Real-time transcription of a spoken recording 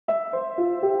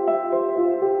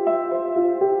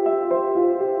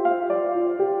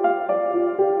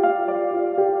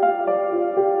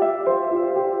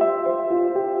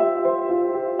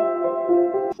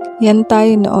Yan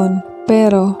tayo noon,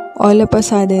 pero all of a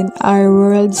sudden, our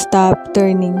world stopped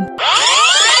turning.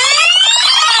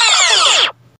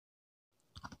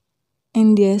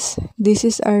 And yes, this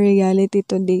is our reality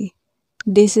today.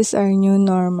 This is our new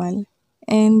normal.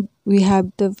 And we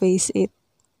have to face it.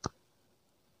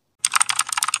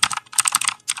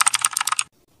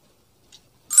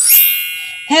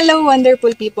 Hello,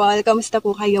 wonderful people! Kamusta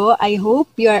po kayo? I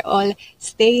hope you are all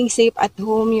staying safe at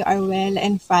home, you are well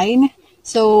and fine.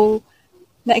 So,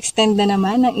 na-extend na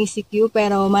naman ng ECQ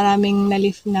pero maraming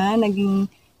na-lift na, naging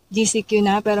GCQ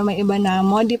na pero may iba na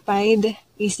modified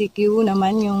ECQ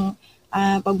naman yung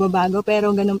pagbabago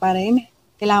pero ganun pa rin.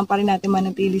 Kailangan pa rin natin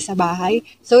manatili sa bahay.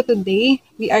 So today,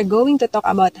 we are going to talk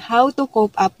about how to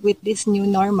cope up with this new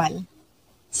normal.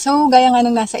 So, gaya nga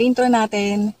nung nasa intro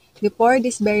natin, before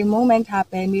this very moment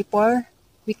happened, before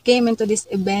we came into this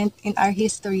event in our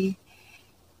history,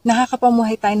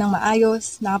 nakakapamuhay tayo ng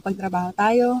maayos, nakapagtrabaho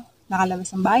tayo, nakalabas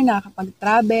ng bahay,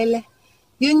 nakakapag-travel.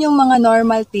 Yun yung mga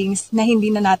normal things na hindi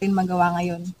na natin magawa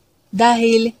ngayon.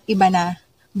 Dahil iba na,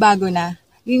 bago na.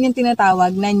 Yun yung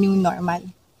tinatawag na new normal.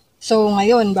 So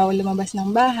ngayon, bawal lumabas ng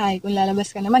bahay. Kung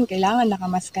lalabas ka naman, kailangan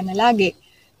nakamask ka na lagi.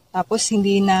 Tapos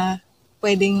hindi na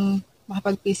pwedeng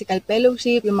makapag-physical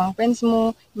fellowship, yung mga friends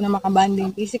mo, na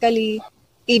makabanding physically,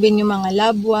 even yung mga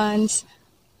loved ones.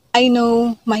 I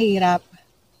know, mahirap.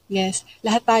 Yes,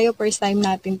 lahat tayo first time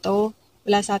natin to.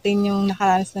 Wala sa atin yung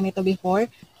nakaranas na nito before.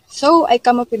 So, I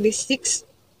come up with these 6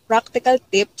 practical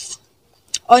tips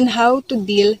on how to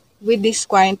deal with this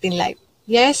quarantine life.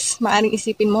 Yes, maaring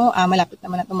isipin mo, malapit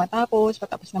naman na ito matapos,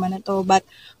 patapos naman na ito. But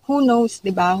who knows,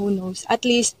 diba? Who knows? At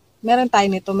least, meron tayo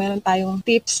nito, meron tayong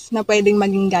tips na pwedeng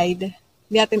maging guide.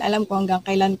 Hindi natin alam kung hanggang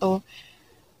kailan to.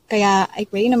 Kaya I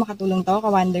pray na makatulong to,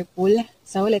 ka-wonderful.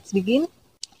 So, let's begin.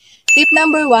 Tip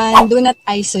number 1, do not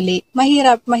isolate.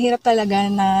 Mahirap talaga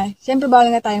na, syempre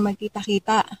bawal nga tayo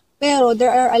magkita-kita. Pero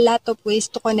there are a lot of ways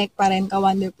to connect pa rin,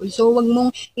 ka-wonderful. So, wag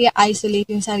mong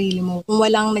i-isolate yung sarili mo. Kung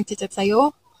walang nag-chat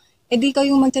sa'yo, edi ikaw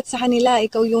yung mag-chat sa kanila.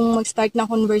 Ikaw yung mag-start ng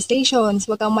conversations.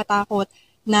 Wag kang matakot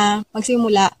na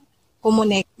magsimula,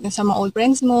 connect sa mga old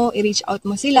friends mo, i-reach out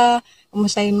mo sila,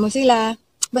 kumustahin mo sila.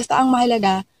 Basta ang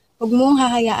mahalaga, huwag mong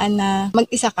hahayaan na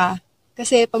mag-isa ka.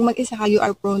 Kasi pag mag-isa ka, you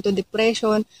are prone to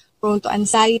depression, prone to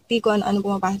anxiety, kung ano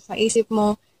pumapasok sa isip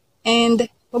mo. And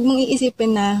huwag mong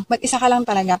iisipin na mag-isa ka lang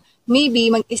talaga. Maybe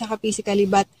mag-isa ka physically,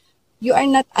 but you are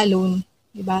not alone.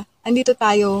 Diba? Andito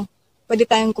tayo, pwede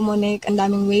tayong kumonek, ang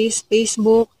daming ways,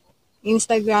 Facebook,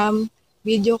 Instagram,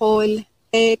 video call,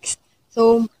 text.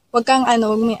 So, huwag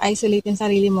mong isolate yung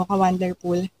sarili mo,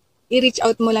 ka-wonderful. I-reach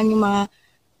out mo lang yung mga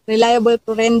reliable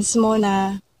friends mo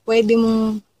na pwede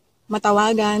mong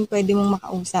matawagan, pwede mong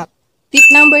makausap. Tip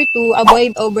number 2,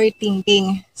 avoid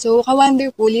overthinking. So,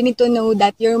 ka-wonderful, you need to know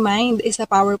that your mind is a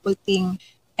powerful thing.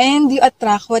 And you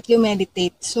attract what you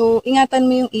meditate. So, ingatan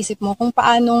mo yung isip mo kung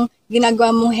paanong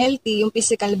ginagawa mong healthy yung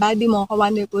physical body mo,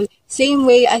 ka-wonderful, same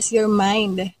way as your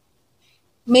mind.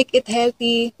 Make it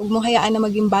healthy. Huwag mong hayaan na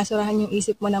maging basurahan yung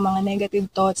isip mo ng mga negative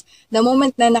thoughts. The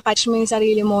moment na nakatch mo yung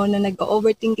sarili mo na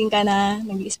nag-overthinking ka na,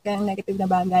 nag-iisip ka ng negative na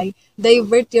bagay,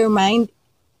 divert your mind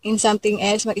in something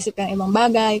else. Mag-isip ka ng ibang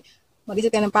bagay,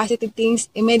 mag-isip ka ng positive things,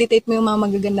 i-meditate mo yung mga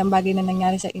magagandang bagay na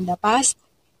nangyari sa in the past.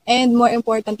 And more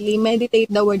importantly, meditate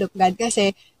the Word of God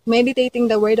kasi meditating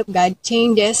the Word of God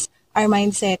changes our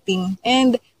mind setting.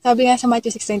 And sabi nga sa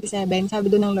Matthew 6:27, sabi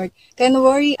doon ng Lord, can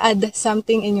worry add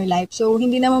something in your life? So,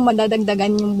 hindi naman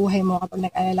madadagdagan yung buhay mo kapag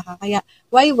nag-alala ka. Kaya,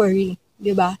 why worry?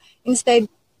 Diba? Instead,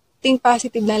 think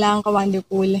positive na lang,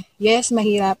 ka-wonderful. Yes,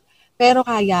 mahirap, pero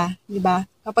kaya. Diba?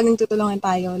 Kapag nagtutulungan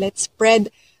tayo, let's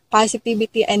spread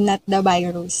positivity and not the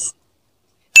virus.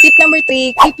 Tip number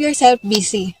 3, keep yourself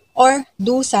busy or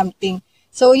do something.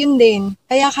 So, yun din.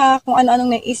 Kaya ka, kung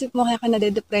ano-anong naisip mo, kaya ka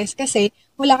nade-depress kasi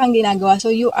wala kang ginagawa.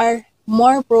 So, you are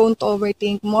more prone to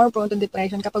overthink, more prone to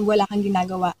depression kapag wala kang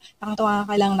ginagawa. Nakatawa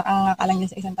ka lang, nakanganga ka lang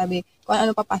dyan sa isang tabi. Kung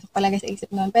ano papasok talaga sa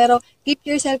isip nun. Pero, keep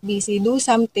yourself busy. Do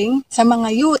something sa mga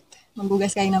youth.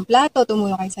 Magbugas kayo ng plato,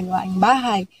 tumulong kayo sa gawaing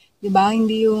bahay. Diba?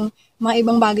 Hindi yung mga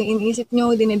ibang bagay iniisip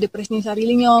nyo, dinedepress nyo yung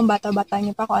sarili nyo, bata-bata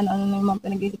nyo pa kung ano-ano yung mga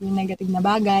pinag-isip nyo negative na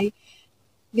bagay.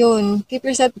 Yun, keep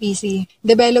yourself busy.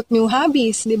 Develop new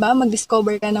hobbies, di ba?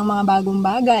 Mag-discover ka ng mga bagong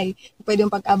bagay. Pwede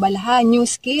yung pag-abalahan, new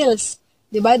skills.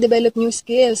 Di ba? Develop new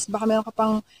skills. Baka meron ka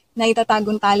pang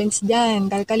naitatagong talents dyan.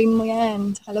 Kalkalin mo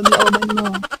yan sa kalooban mo.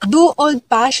 Do old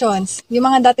passions. Yung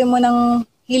mga dati mo nang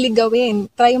hilig gawin,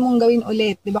 try mong gawin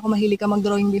ulit. Di ba kung mahilig ka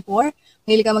mag-drawing before?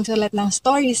 Mahilig ka magsulat ng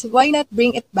stories. Why not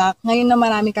bring it back ngayon na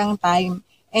marami kang time?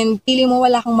 And pili mo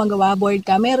wala kang magawa, bored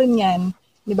ka, meron yan.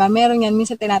 Diba? Meron yan.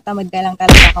 Minsan tinatamad ka lang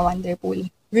talaga, ka-wonderful.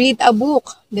 Read a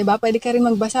book, 'di ba? Pwede ka rin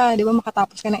magbasa, 'di ba?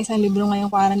 Makatapos ka ng isang libro ngayong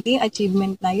quarantine,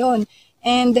 achievement na 'yon.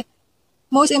 And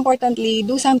most importantly,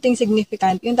 do something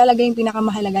significant. Yun talaga yung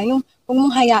pinakamahalaga. Yung huwag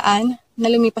mong hayaan na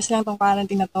lumipas lang tong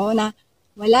quarantine na to na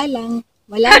wala lang,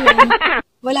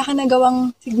 wala kang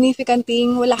nagawang significant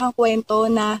thing, wala kang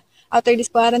kwento na after this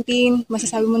quarantine,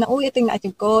 masasabi mo na, uy, ito yung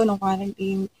na-achieve ko nung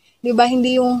quarantine. Di ba?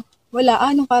 Hindi yung wala,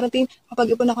 nung quarantine,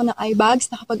 nakapag-ipon ako ng eye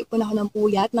bags, nakapag-ipon ako ng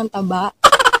puyat, ng taba.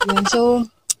 Yun. So,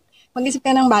 mag-isip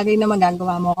ka ng bagay na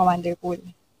magagawa mo, ka-wonderful.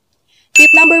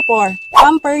 Tip number 4,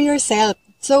 pamper yourself.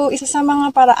 So, isa sa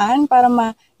mga paraan para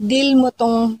ma-deal mo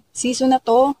tong season na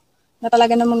to, na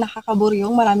talaga namang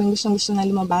nakakaburyong, maraming gustong-gusto na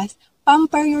lumabas,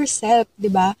 pamper yourself, di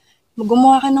ba?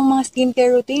 Gumawa ka ng mga skincare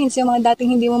routines, yung mga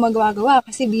dating hindi mo magawa-gawa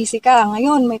kasi busy ka.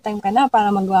 Ngayon, may time ka na para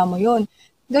magawa mo yun.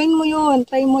 Gawin mo yun,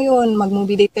 try mo yun,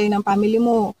 mag-movie date kayo ng family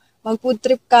mo, mag-food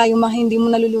trip ka, yung mga hindi mo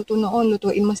naluluto noon,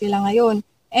 lutuin mo sila ngayon.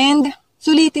 And,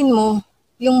 sulitin mo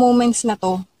yung moments na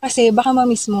to kasi baka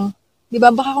ma-miss mo. Di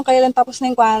ba? Baka kung kailan tapos na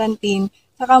yung quarantine,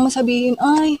 saka mo sabihin,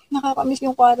 ay, nakakamiss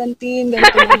yung quarantine,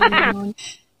 ganito, ganun.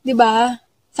 Di ba?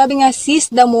 Sabi nga, seize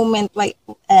the moment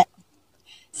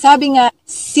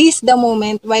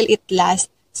while it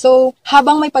lasts. So,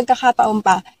 habang may pagkakataon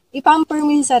pa, ipamper mo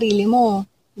yung sarili mo.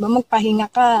 Di ba? Magpahinga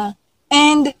ka.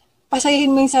 And, pasayahin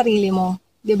mo yung sarili mo.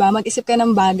 Di ba? Mag-isip ka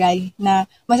ng bagay na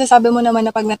masasabi mo naman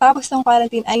na pag natapos ng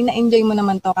quarantine, ay na-enjoy mo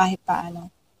naman to kahit paano.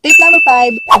 Tip number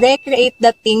 5, recreate the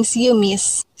things you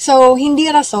miss. So, hindi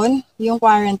rason yung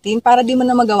quarantine para di mo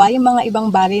na magawa yung mga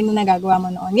ibang bagay na nagagawa mo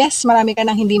noon. Yes, marami ka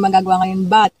nang hindi magagawa ngayon,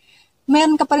 but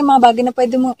meron ka pa rin mga bagay na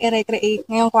pwede mong i-recreate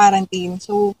ngayong quarantine.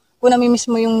 So, kung namimiss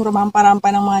mo yung rumampa-rampa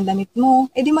ng mga damit mo,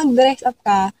 edi mag-dress up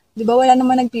ka. Di ba wala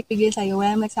naman nagpipigil sa'yo,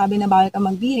 wala naman nagsabi na bawal ka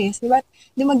magbihis. Di ba?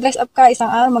 Di mag-dress up ka, isang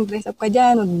araw mag-dress up ka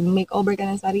dyan, mag-makeover ka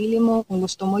ng sarili mo kung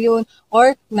gusto mo yun.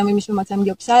 Or, namimiss mo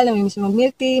mag-samgyupsal, namimiss mo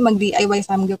mag-milk tea, mag-DIY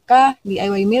samgyup ka,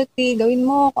 DIY milk tea, gawin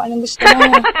mo kung anong gusto mo.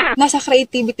 Nasa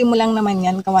creativity mo lang naman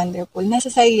yan, ka-wonderful.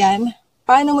 Nasa sa'yo yan.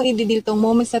 Paano mo i-deal tong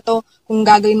moments na to, kung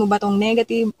gagawin mo ba tong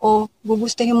negative o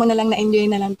gugustuhin mo na lang na enjoy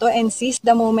na lang to and seize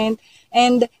the moment.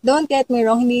 And don't get me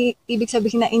wrong, hindi ibig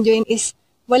sabihin na enjoyin is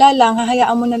wala lang,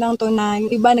 hahayaan mo na lang to na yung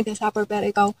iba nagsasuffer pero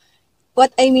ikaw,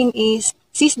 what I mean is,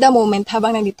 seize the moment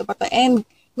habang nandito pa to and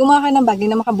gumawa ka ng bagay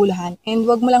na makabuluhan and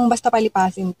wag mo lang basta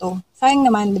palipasin to. Sayang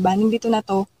naman, di ba? Nandito na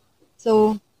to.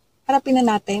 So, harapin na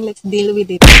natin. Let's deal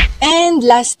with it. And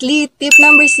lastly, tip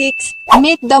number 6,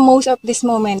 make the most of this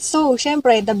moment. So,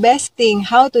 syempre, the best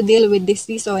thing how to deal with this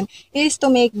season is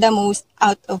to make the most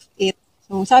out of it.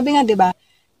 So, sabi nga, di ba?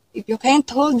 If you can't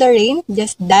hold the rain,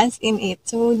 just dance in it.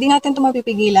 So, di natin ito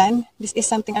mapipigilan. This is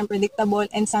something unpredictable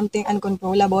and something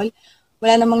uncontrollable.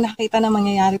 Wala namang nakakita na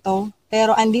mangyayari to.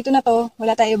 Pero andito na to,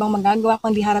 wala tayong ibang magagawa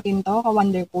kundi harapin to,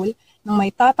 ka-wonderful, ng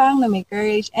may tapang, na may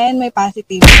courage, and may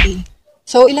positivity.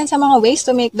 So, ilan sa mga ways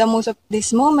to make the most of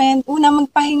this moment. Una,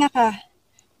 magpahinga ka.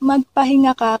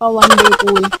 Magpahinga ka,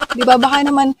 ka-wonderful. Di ba, baka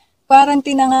naman,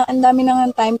 quarantine na nga, ang dami na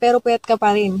nga time, pero puyat ka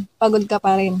pa rin, pagod ka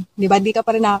pa rin. Di ba? Di ka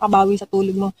pa rin nakakabawi sa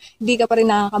tulog mo. Di ka pa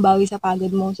rin nakakabawi sa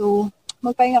pagod mo. So,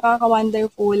 magpahinga ka,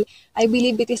 ka-wonderful. I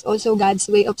believe it is also God's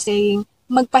way of saying,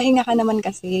 magpahinga ka naman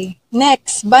kasi.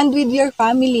 Next, bond with your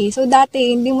family. So,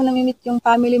 dati, hindi mo namimit yung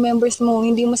family members mo,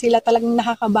 hindi mo sila talagang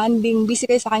nakakabanding, busy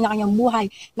kayo sa kanya-kanyang buhay,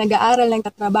 nag-aaral,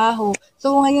 nagtatrabaho.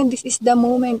 So, ngayon, this is the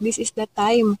moment, this is the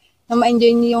time na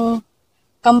ma-enjoy niyo yung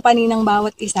company ng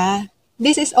bawat isa.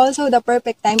 This is also the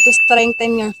perfect time to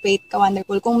strengthen your faith,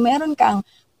 ka-wonderful. Kung meron kang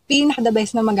pinaka-the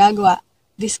best na magagawa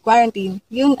this quarantine,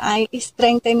 yun ay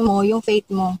strengthen mo yung faith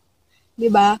mo. 'Di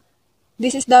ba?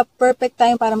 This is the perfect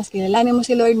time para mas kilalanin mo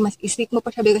si Lord, mas isik mo pa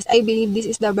siya because I believe this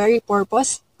is the very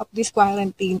purpose of this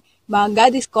quarantine.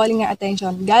 God is calling your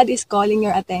attention. God is calling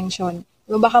your attention.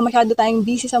 Diba, baka masyado tayong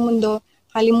busy sa mundo,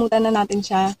 kalimutan na natin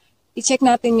siya. I-check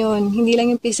natin yun. Hindi lang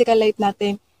yung physical life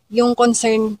natin, yung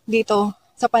concern dito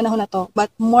sa panahon na to, but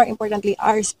more importantly,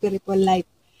 our spiritual life.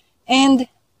 And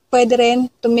pwede rin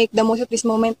to make the most of this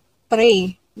moment,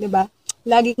 pray. Diba?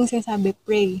 Lagi kong sinasabi,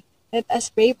 pray. Let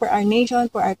us pray for our nation,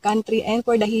 for our country, and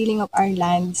for the healing of our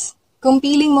lands. Kung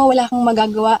feeling mo wala kang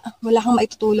magagawa, wala kang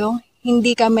maitutulong,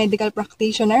 hindi ka medical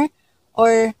practitioner,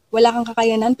 or wala kang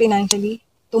kakayanan financially,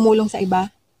 tumulong sa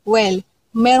iba, well,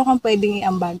 meron kang pwedeng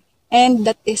iambag. And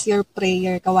that is your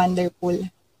prayer, ka-wonderful.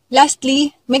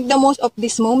 Lastly, make the most of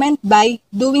this moment by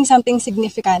doing something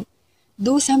significant.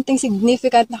 Do something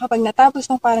significant na kapag natapos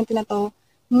ng quarantine na to,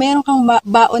 meron kang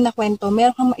baon na kwento,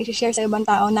 meron kang ma-share sa ibang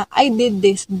tao na I did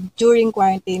this during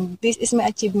quarantine. This is my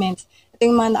achievements. Ito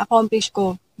yung mga na-accomplish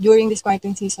ko during this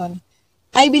quarantine season.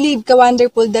 I believe,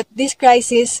 ka-wonderful, that this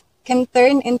crisis can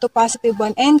turn into positive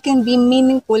one and can be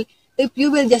meaningful if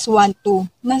you will just want to.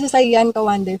 Nasa sa'yo yan,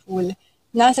 ka-wonderful.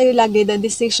 Nasa iyo lagi, the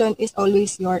decision is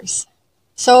always yours.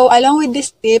 So, along with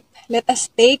this tip, let us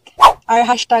take our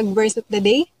hashtag verse of the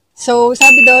day. So,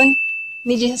 sabi doon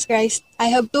ni Jesus Christ, I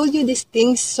have told you these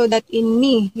things so that in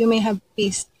me you may have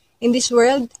peace. In this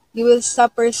world, you will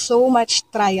suffer so much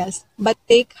trials, but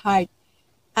take heart.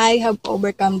 I have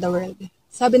overcome the world.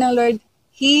 Sabi ng Lord,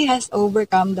 He has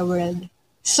overcome the world.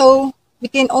 So, we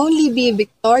can only be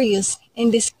victorious in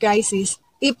this crisis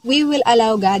if we will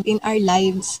allow God in our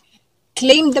lives.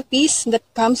 Claim the peace that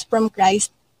comes from Christ.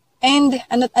 And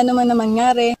ano't ano man na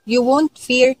mangyari, you won't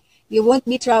fear, you won't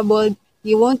be troubled,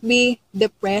 you won't be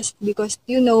depressed because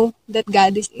you know that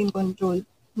God is in control.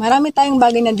 Marami tayong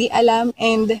bagay na di alam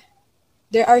and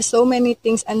there are so many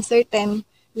things uncertain,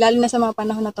 lalo na sa mga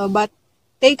panahon na to, but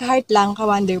take heart lang,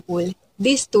 ka-wonderful.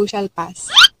 This too shall pass.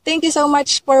 Thank you so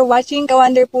much for watching,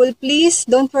 ka-wonderful. Please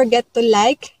don't forget to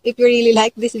like if you really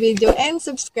like this video and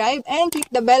subscribe and click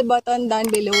the bell button down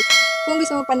below kung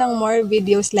gusto mo pa ng more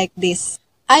videos like this.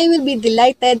 I will be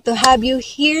delighted to have you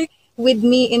here with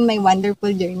me in my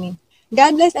wonderful journey.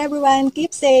 God bless everyone.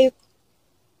 Keep safe.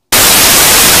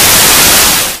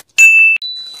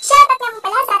 Shout out nga po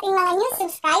pala sa ating mga new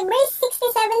subscribers.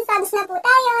 67 subs na po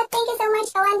tayo. Thank you so much,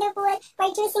 ka-wonderful, for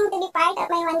choosing to be part of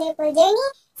my wonderful journey.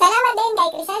 Salamat din kay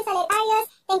Crisel Solitarios.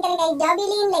 Thank you kay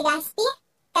Jobilyn Legaspi,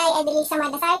 kay Edelisa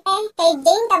Madasarte, kay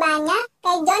Jane Cabanya,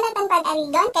 kay Jonathan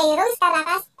Pag-Arigon, kay Rose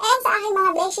Caracas, and sa aking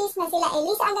mga blessings na sila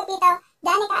Elisa Agapito,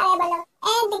 Danica Arevalo,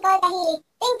 and Nicole Tahili.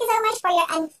 Thank you so much for your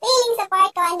unfailing support,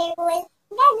 ka-wonderful.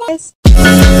 God bless!